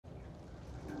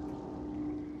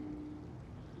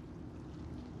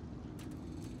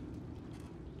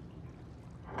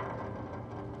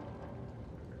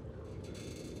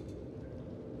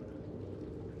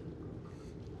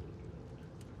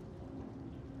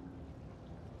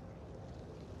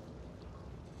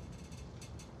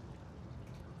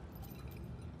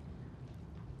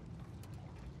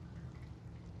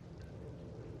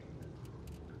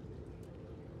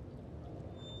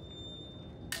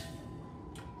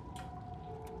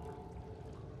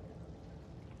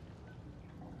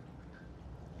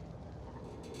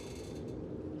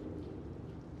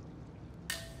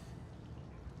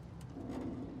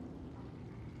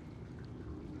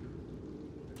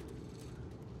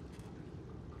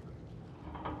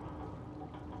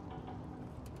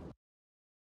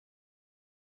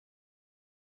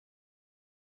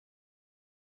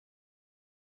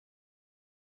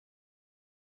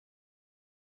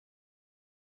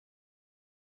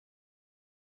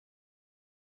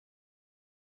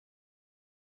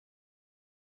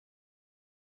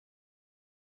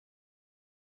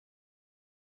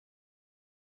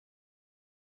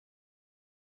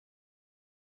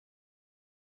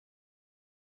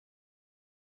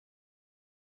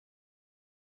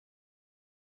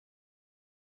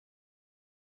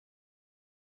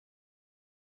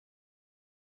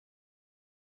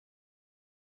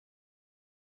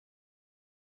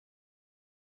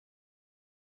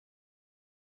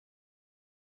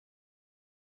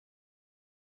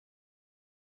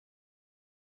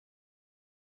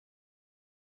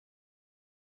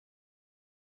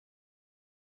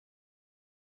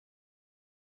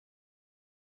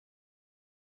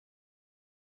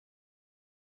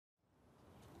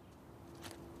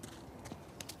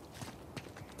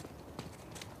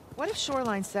What if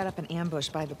Shoreline set up an ambush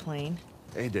by the plane?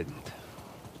 They didn't.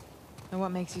 And what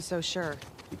makes you so sure?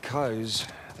 Because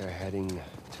they're heading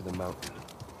to the mountain.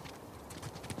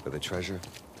 For the treasure.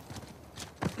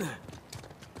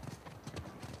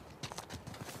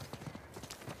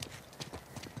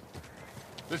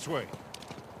 This way.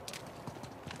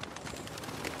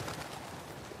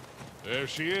 There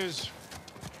she is.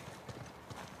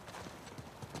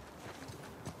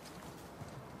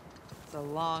 It's a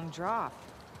long drop.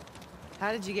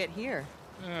 How did you get here?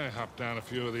 I hopped down a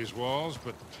few of these walls,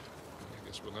 but I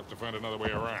guess we'll have to find another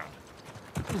way around.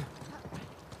 What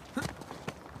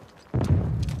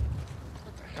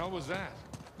the hell was that?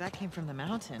 That came from the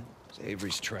mountain. It's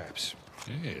Avery's traps.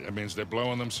 Hey, that means they're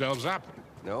blowing themselves up.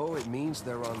 No, it means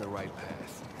they're on the right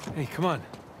path. Hey, come on.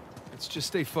 Let's just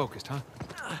stay focused, huh?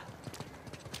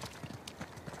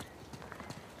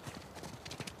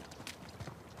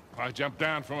 I jumped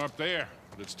down from up there,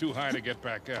 but it's too high to get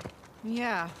back up.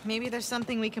 Yeah, maybe there's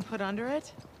something we can put under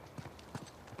it?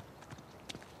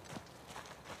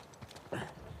 Give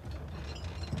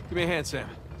me a hand, Sam.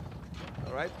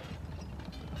 All right?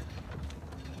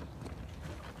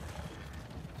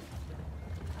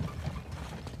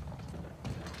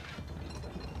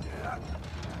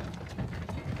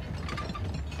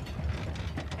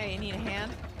 Hey, you need a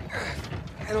hand?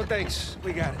 Hey, no thanks.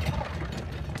 We got it.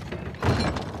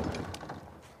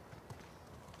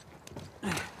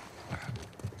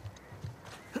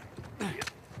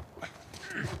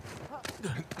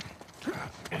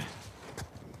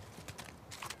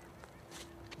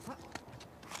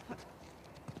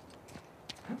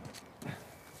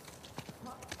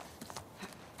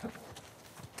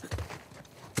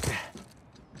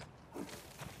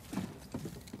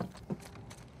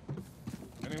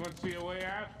 Anyone see a way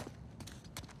out?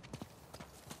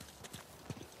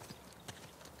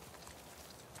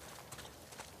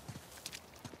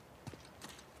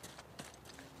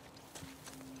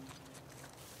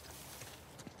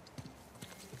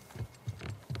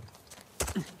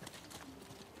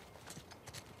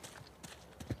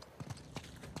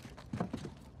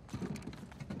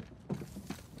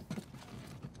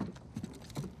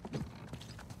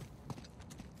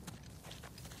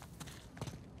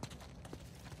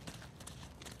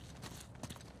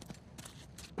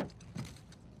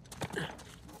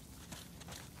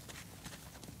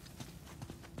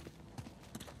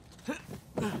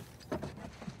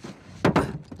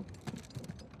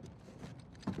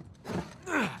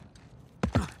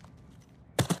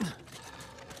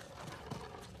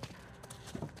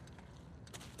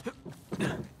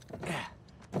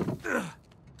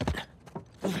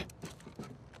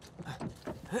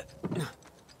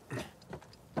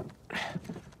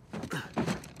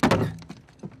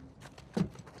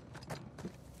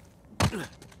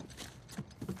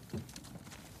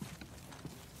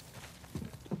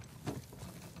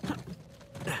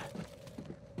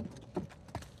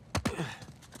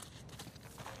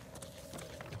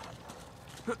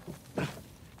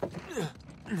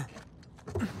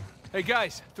 Hey,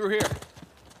 guys, through here.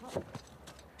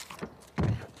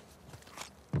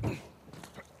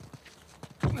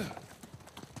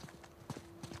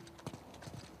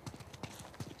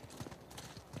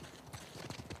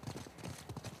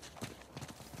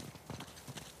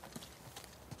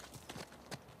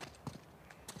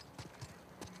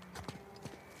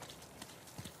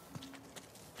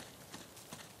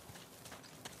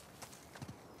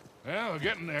 Well, we're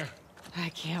getting there. I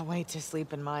can't wait to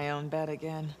sleep in my own bed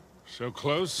again. So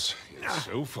close, yet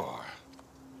so far.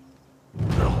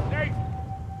 Nate!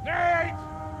 Nate!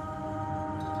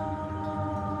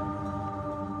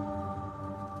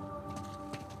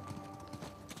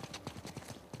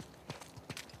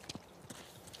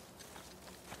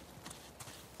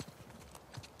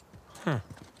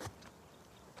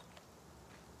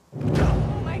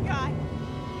 Oh my god!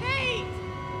 Nate!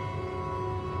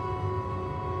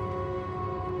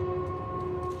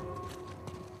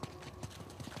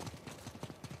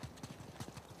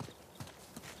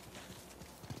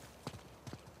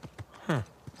 No,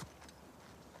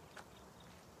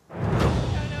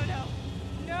 no, no!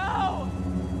 No!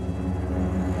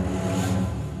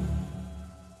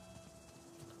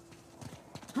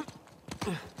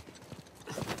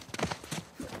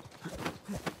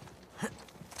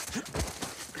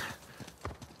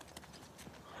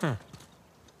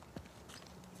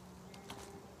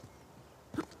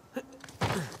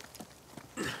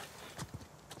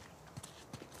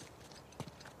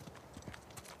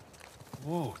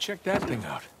 Whoa, check that thing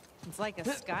out. It's like a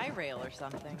sky rail or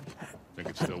something. Think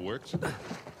it still works?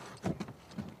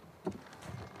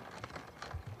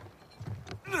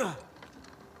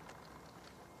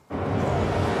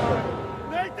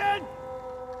 Nathan!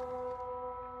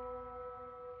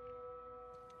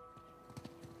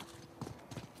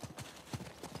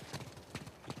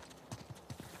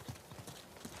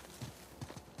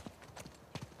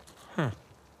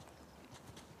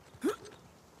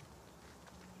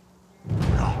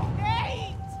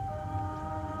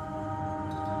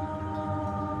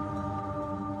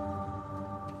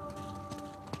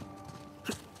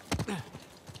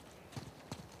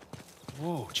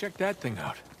 Whoa, check that thing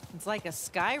out. It's like a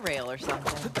sky rail or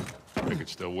something. Think it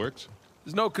still works?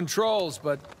 There's no controls,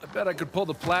 but I bet I could pull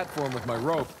the platform with my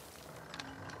rope.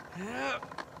 What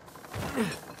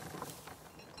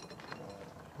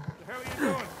the hell are you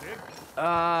doing, kid?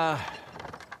 I'm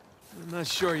not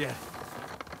sure yet.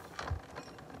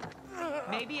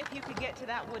 Maybe if you could get to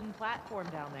that wooden platform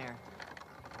down there.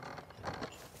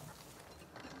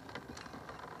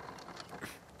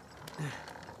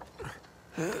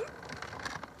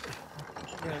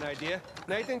 Got an idea?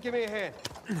 Nathan, give me a hand.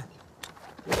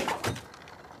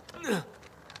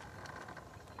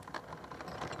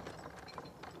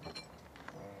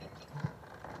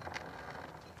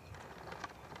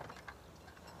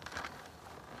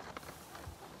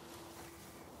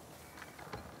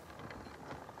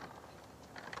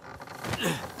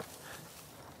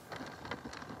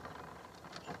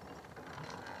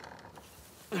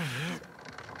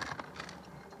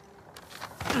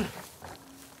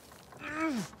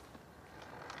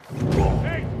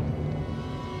 Hey!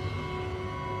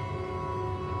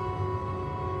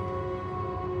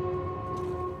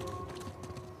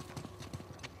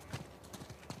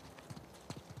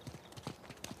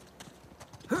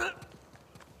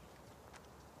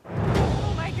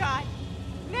 Oh my God!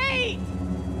 Nate! Nate!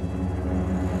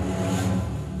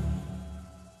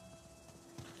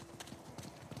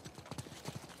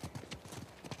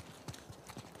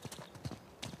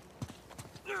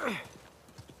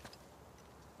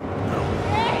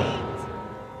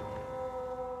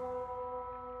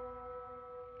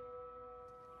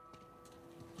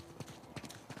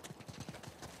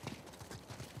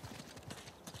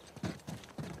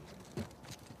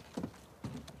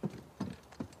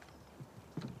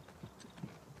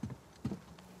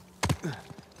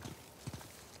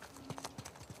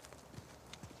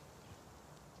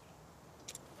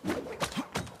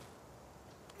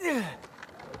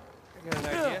 I got an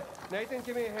idea. Nathan,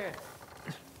 give me a hand.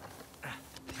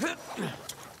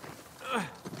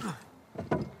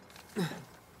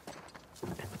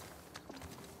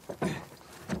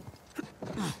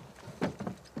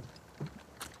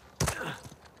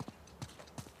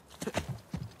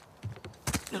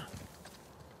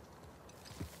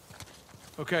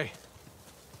 Okay.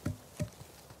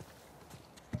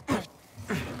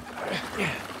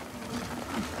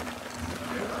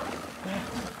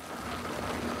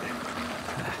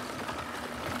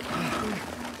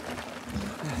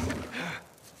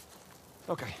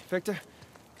 Okay, Victor,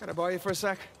 can I borrow you for a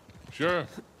sec? Sure. All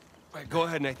right, go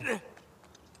ahead, Nathan.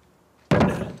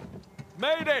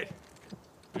 Made it!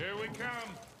 Here we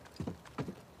come.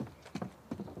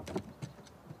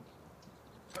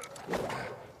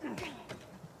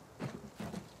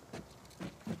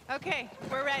 Okay,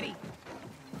 we're ready.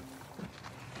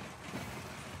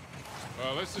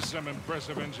 Well, this is some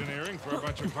impressive engineering for a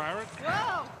bunch of pirates.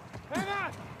 Whoa! Hang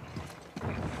on!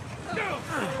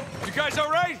 You guys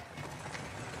all right?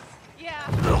 Yeah.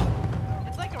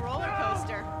 It's like a roller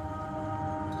coaster.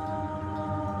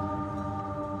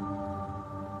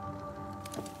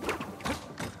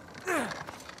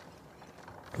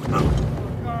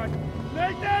 God.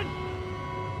 Nathan!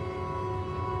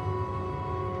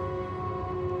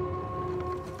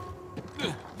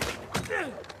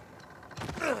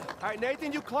 All right,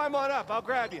 Nathan, you climb on up. I'll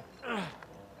grab you.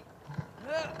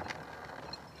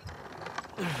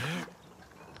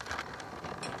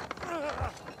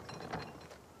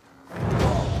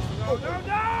 No, no,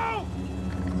 no!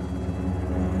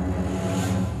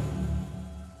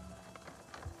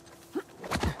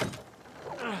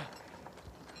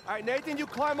 All right, Nathan, you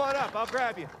climb on up. I'll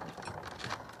grab you.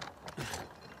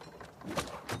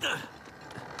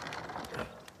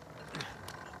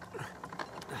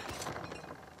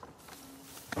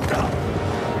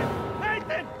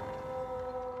 Nathan!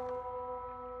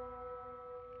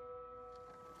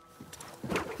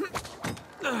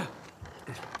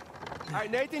 All right,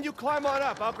 Nathan, you climb on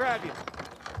up. I'll grab you.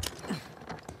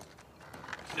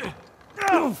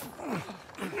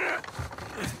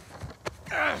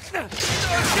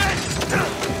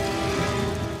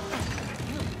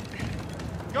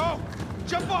 Go!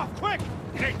 Jump off, quick!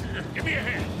 Nate, give me a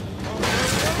hand.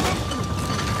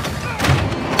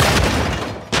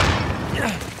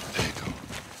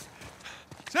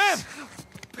 Sam!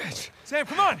 Bitch. Sam,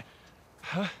 come on!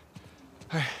 Huh?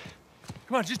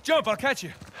 Come on, just jump, I'll catch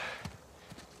you.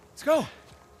 Let's go.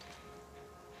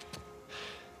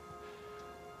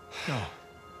 No.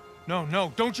 No,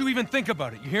 no, don't you even think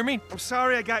about it, you hear me? I'm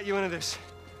sorry I got you into this.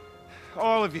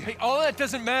 All of you. Hey, all that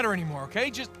doesn't matter anymore,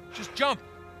 okay? Just jump.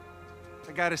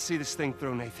 I gotta see this thing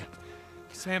through, Nathan.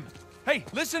 Sam, hey,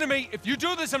 listen to me. If you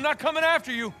do this, I'm not coming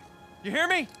after you. You hear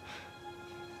me?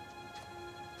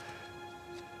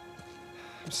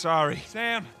 I'm sorry.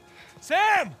 Sam!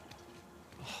 Sam!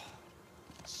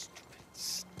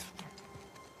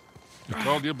 You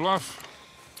called your bluff?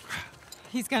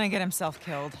 He's gonna get himself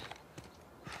killed.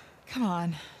 Come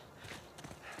on.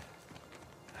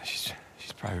 She's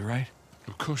probably right.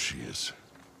 Of course she is.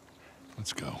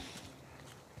 Let's go.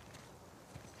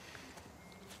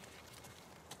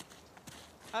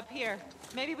 Up here.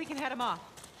 Maybe we can head him off.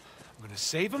 I'm gonna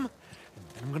save him, and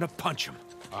then I'm gonna punch him.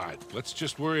 All right, let's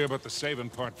just worry about the saving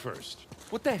part first.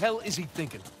 What the hell is he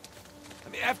thinking? I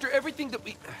mean, after everything that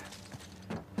we...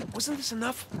 Wasn't this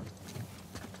enough?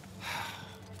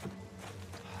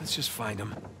 Let's just find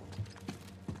him.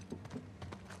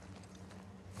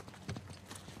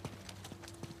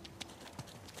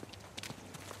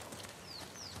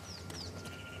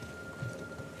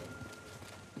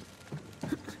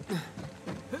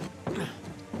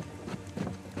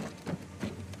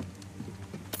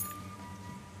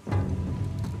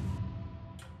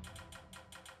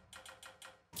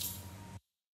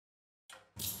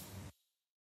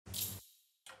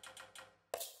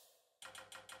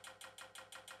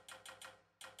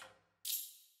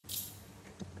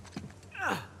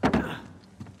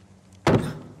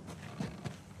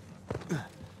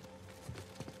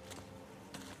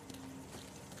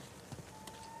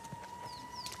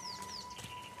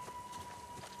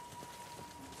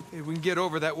 Hey, we can get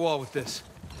over that wall with this.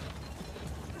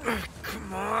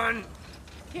 Come on.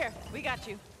 Here, we got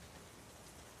you.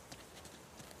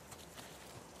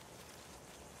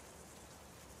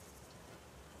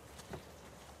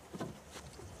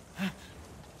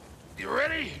 You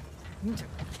ready?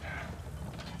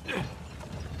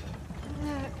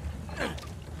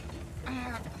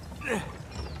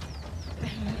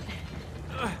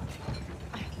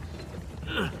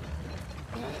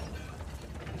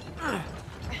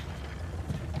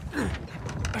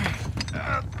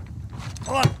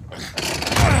 Hold on.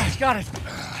 Got it.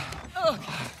 All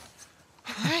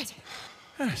right.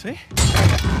 See?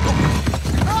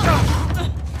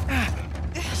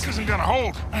 This isn't gonna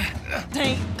hold.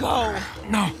 Nate, go.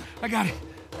 No, I got it.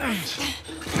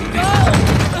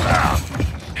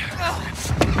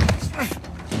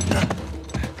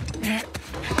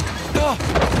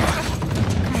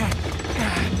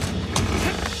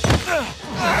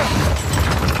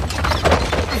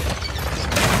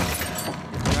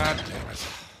 God damn it.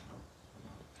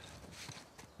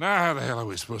 Now how the hell are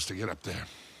we supposed to get up there?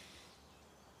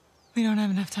 We don't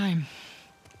have enough time.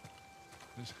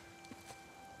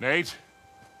 Nate?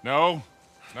 No,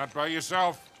 not by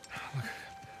yourself.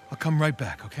 I'll come right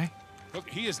back, okay? Look,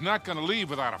 he is not gonna leave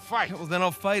without a fight. Yeah, well, then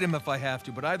I'll fight him if I have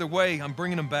to, but either way, I'm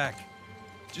bringing him back.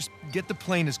 Just get the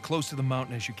plane as close to the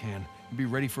mountain as you can, and be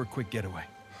ready for a quick getaway.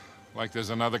 Like there's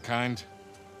another kind?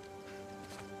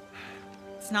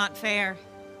 It's not fair.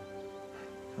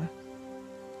 Huh?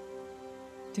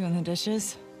 Doing the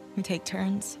dishes, we take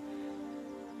turns.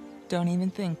 Don't even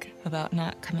think about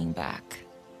not coming back.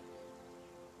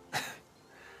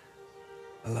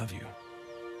 I love you.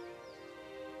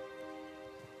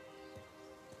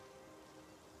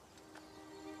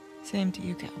 Same to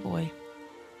you, cowboy.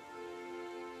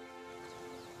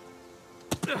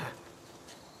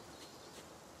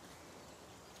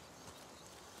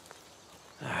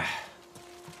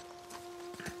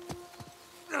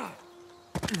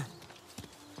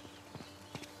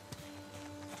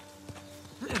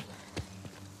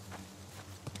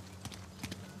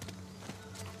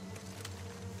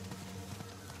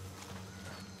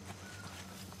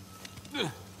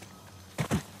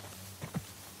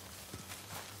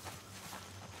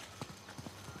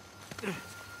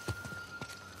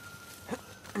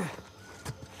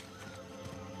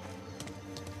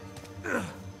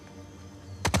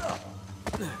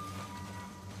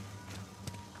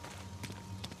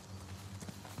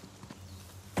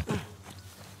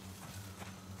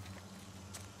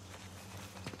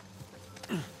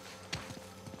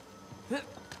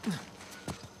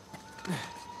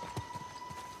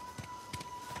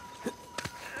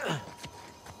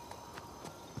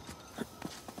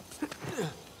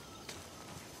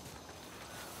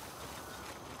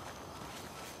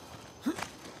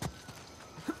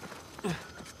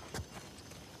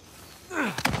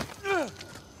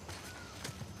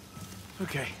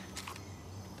 Okay.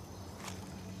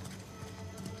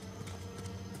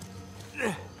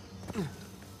 Hey,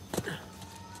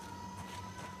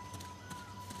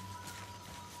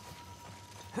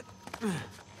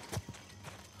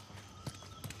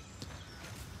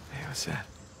 what's that?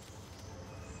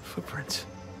 Footprints.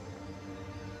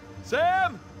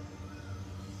 Sam!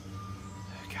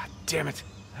 God damn it.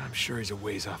 I'm sure he's a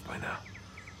ways off by now.